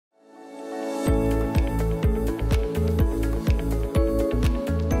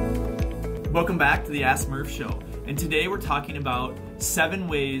Welcome back to the Ask Murph Show, and today we're talking about 7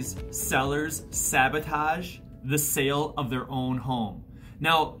 ways sellers sabotage the sale of their own home.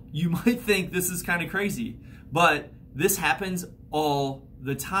 Now, you might think this is kind of crazy, but this happens all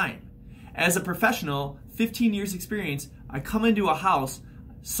the time. As a professional, 15 years experience, I come into a house,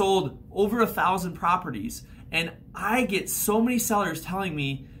 sold over 1,000 properties, and I get so many sellers telling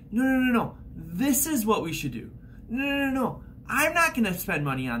me, no, this is what we should do. No, I'm not gonna spend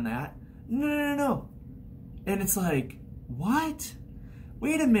money on that. No. And it's like, what?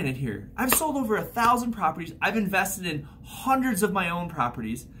 Wait a minute here. I've sold over 1,000 properties. I've invested in hundreds of my own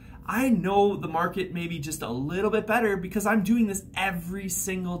properties. I know the market maybe just a little bit better because I'm doing this every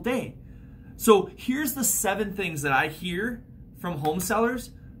single day. So here's the 7 things that I hear from home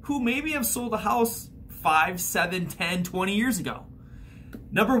sellers who maybe have sold a house 5, 7, 10, 20 years ago.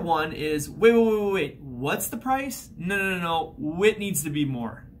 Number 1 is, wait, what's the price? No, it needs to be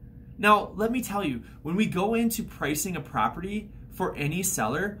more. Now, let me tell you, when we go into pricing a property for any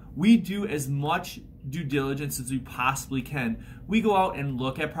seller, we do as much due diligence as we possibly can. We go out and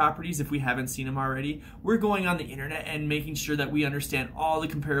look at properties if we haven't seen them already. We're going on the internet and making sure that we understand all the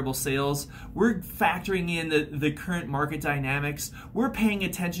comparable sales. We're factoring in the current market dynamics. We're paying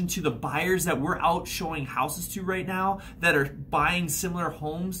attention to the buyers that we're out showing houses to right now that are buying similar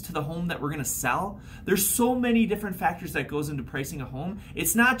homes to the home that we're gonna sell. There's so many different factors that goes into pricing a home.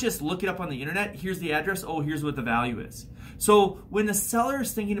 It's not just look it up on the internet, here's the address, oh, here's what the value is. So when the seller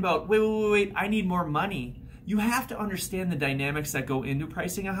is thinking about, wait, I need more money, you have to understand the dynamics that go into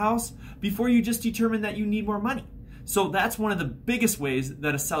pricing a house before you just determine that you need more money. So that's one of the biggest ways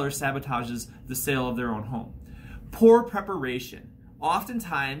that a seller sabotages the sale of their own home. Poor preparation.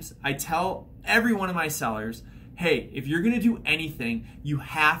 Oftentimes, I tell every one of my sellers, hey, if you're gonna do anything, you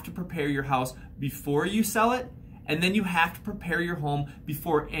have to prepare your house before you sell it, and then you have to prepare your home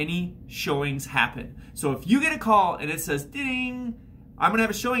before any showings happen. So if you get a call and it says, ding, I'm gonna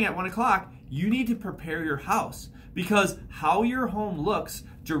have a showing at 1 o'clock, you need to prepare your house because how your home looks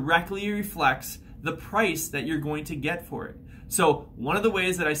directly reflects the price that you're going to get for it. So one of the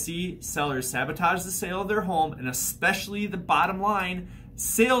ways that I see sellers sabotage the sale of their home, and especially the bottom line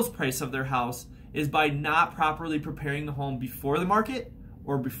sales price of their house, is by not properly preparing the home before the market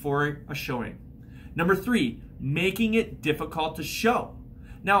or before a showing. Number 3, making it difficult to show.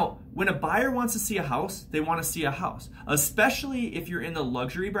 Now, when a buyer wants to see a house, they want to see a house, especially if you're in the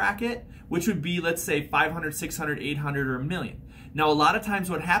luxury bracket, which would be, let's say, 500, 600, 800, or $1 million. Now, a lot of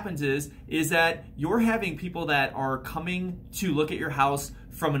times what happens is that you're having people that are coming to look at your house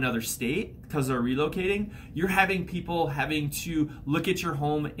from another state because they're relocating. You're having people having to look at your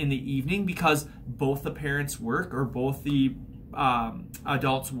home in the evening because both the parents work or both the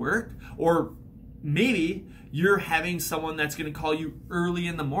adults work, or maybe you're having someone that's going to call you early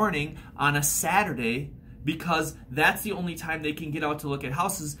in the morning on a Saturday because that's the only time they can get out to look at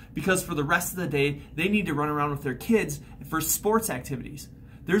houses, because for the rest of the day, they need to run around with their kids for sports activities.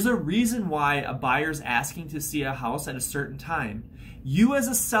 There's a reason why a buyer's asking to see a house at a certain time. You as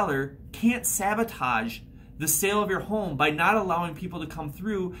a seller can't sabotage the sale of your home by not allowing people to come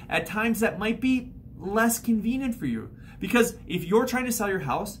through at times that might be less convenient for you. Because if you're trying to sell your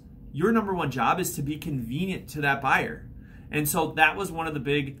house, your number 1 job is to be convenient to that buyer. And so that was one of the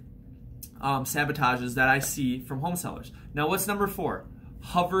big sabotages that I see from home sellers. Now, what's number 4?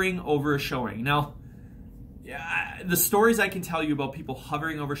 Hovering over a showing. Now, the stories I can tell you about people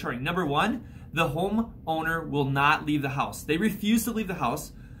hovering over showing. Number 1, the homeowner will not leave the house. They refuse to leave the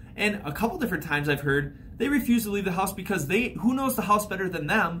house. And a couple different times I've heard they refuse to leave the house because who knows the house better than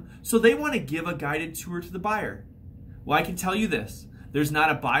them, so they want to give a guided tour to the buyer. Well, I can tell you this. There's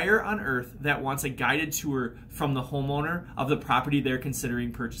not a buyer on earth that wants a guided tour from the homeowner of the property they're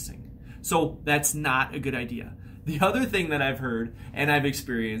considering purchasing. So that's not a good idea. The other thing that I've heard and I've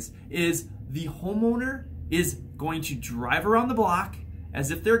experienced is the homeowner is going to drive around the block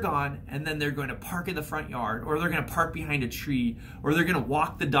as if they're gone, and then they're going to park in the front yard, or they're going to park behind a tree, or they're going to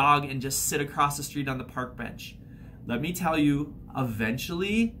walk the dog and just sit across the street on the park bench. Let me tell you,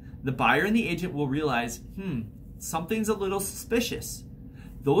 eventually the buyer and the agent will realize, something's a little suspicious.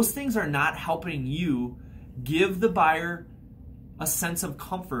 Those things are not helping you give the buyer a sense of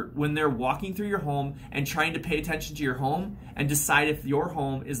comfort when they're walking through your home and trying to pay attention to your home and decide if your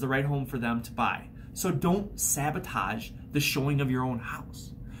home is the right home for them to buy. So don't sabotage the showing of your own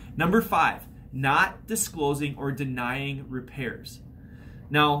house. Number 5, not disclosing or denying repairs.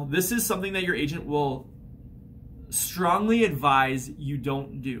 Now, this is something that your agent will strongly advise you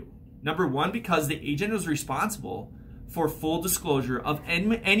don't do. Number 1, because the agent is responsible for full disclosure of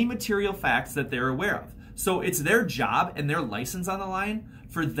any material facts that they're aware of. So it's their job and their license on the line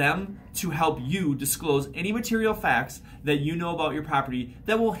for them to help you disclose any material facts that you know about your property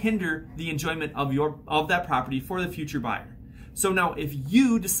that will hinder the enjoyment of that property for the future buyer. So now if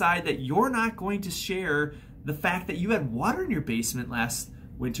you decide that you're not going to share the fact that you had water in your basement last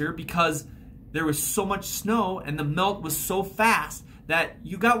winter because there was so much snow and the melt was so fast that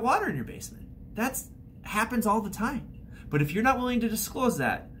you got water in your basement. That happens all the time. But if you're not willing to disclose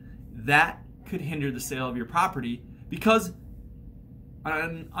that, that could hinder the sale of your property because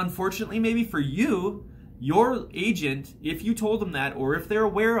unfortunately, maybe for you, your agent, if you told them that or if they're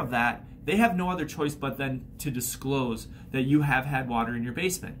aware of that, they have no other choice but then to disclose that you have had water in your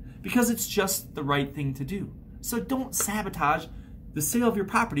basement because it's just the right thing to do. So don't sabotage the sale of your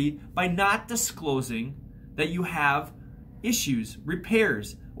property by not disclosing that you have issues,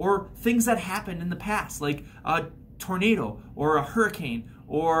 repairs, or things that happened in the past, like a tornado or a hurricane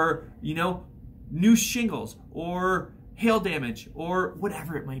or, new shingles or hail damage or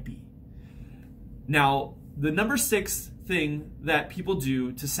whatever it might be. Now, the number 6 thing that people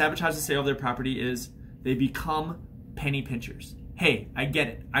do to sabotage the sale of their property is they become penny pinchers. Hey, I get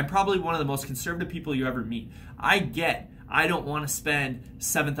it. I'm probably one of the most conservative people you ever meet. I don't want to spend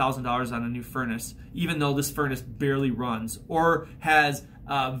 $7,000 on a new furnace, even though this furnace barely runs or has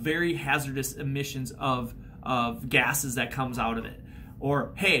very hazardous emissions of gases that comes out of it.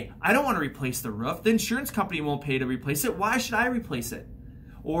 Or, hey, I don't want to replace the roof. The insurance company won't pay to replace it. Why should I replace it?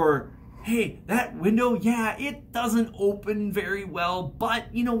 Or, hey, that window, yeah, it doesn't open very well,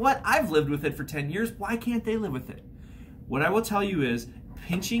 but you know what? I've lived with it for 10 years. Why can't they live with it? What I will tell you is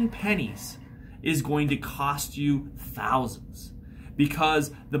pinching pennies is going to cost you thousands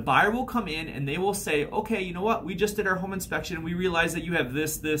because the buyer will come in and they will say, okay, you know what? We just did our home inspection and we realized that you have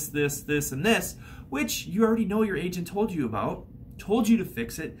this, this, this, this, and this, which you already know your agent told you about, told you to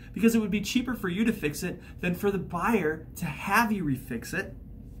fix it because it would be cheaper for you to fix it than for the buyer to have you refix it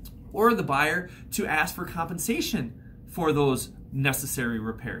or the buyer to ask for compensation for those necessary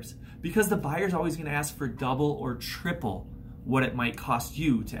repairs because the buyer is always going to ask for double or triple what it might cost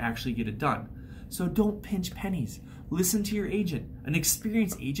you to actually get it done. So don't pinch pennies. Listen to your agent. An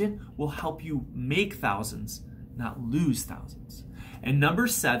experienced agent will help you make thousands, not lose thousands. And number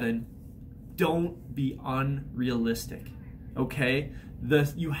 7, don't be unrealistic. Okay?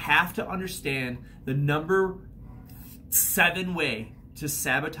 You have to understand the number 7 way to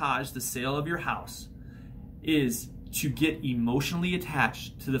sabotage the sale of your house is to get emotionally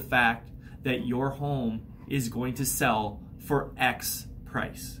attached to the fact that your home is going to sell for X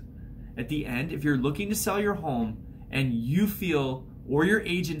price. At the end, if you're looking to sell your home and you feel, or your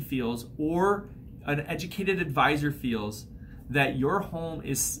agent feels, or an educated advisor feels that your home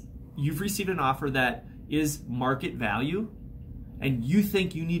you've received an offer that is market value and you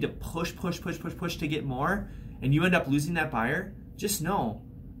think you need to push to get more and you end up losing that buyer, just know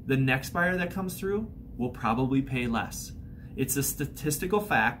the next buyer that comes through will probably pay less. It's a statistical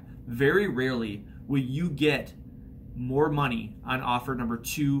fact. Very rarely will you get more money on offer number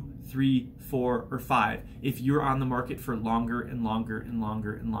 2, 3, 4, or 5 if you're on the market for longer and longer and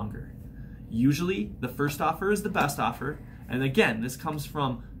longer and longer. Usually the first offer is the best offer. And again, this comes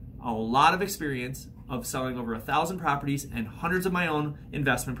from a lot of experience of selling over 1,000 properties and hundreds of my own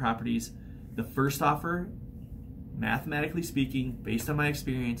investment properties. The first offer, mathematically speaking, based on my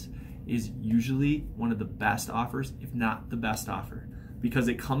experience, is usually one of the best offers, if not the best offer, because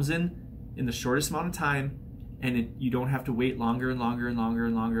it comes in the shortest amount of time and you don't have to wait longer and longer and longer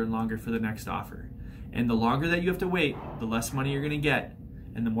and longer and longer for the next offer. And the longer that you have to wait, the less money you're going to get,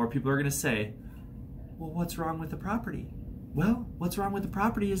 and the more people are going to say, well, what's wrong with the property? Well, what's wrong with the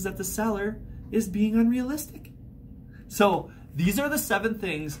property is that the seller is being unrealistic. So these are the 7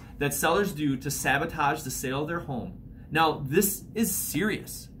 things that sellers do to sabotage the sale of their home. Now, this is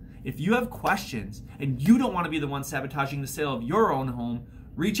serious. If you have questions and you don't want to be the one sabotaging the sale of your own home,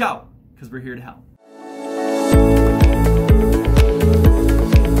 reach out because we're here to help.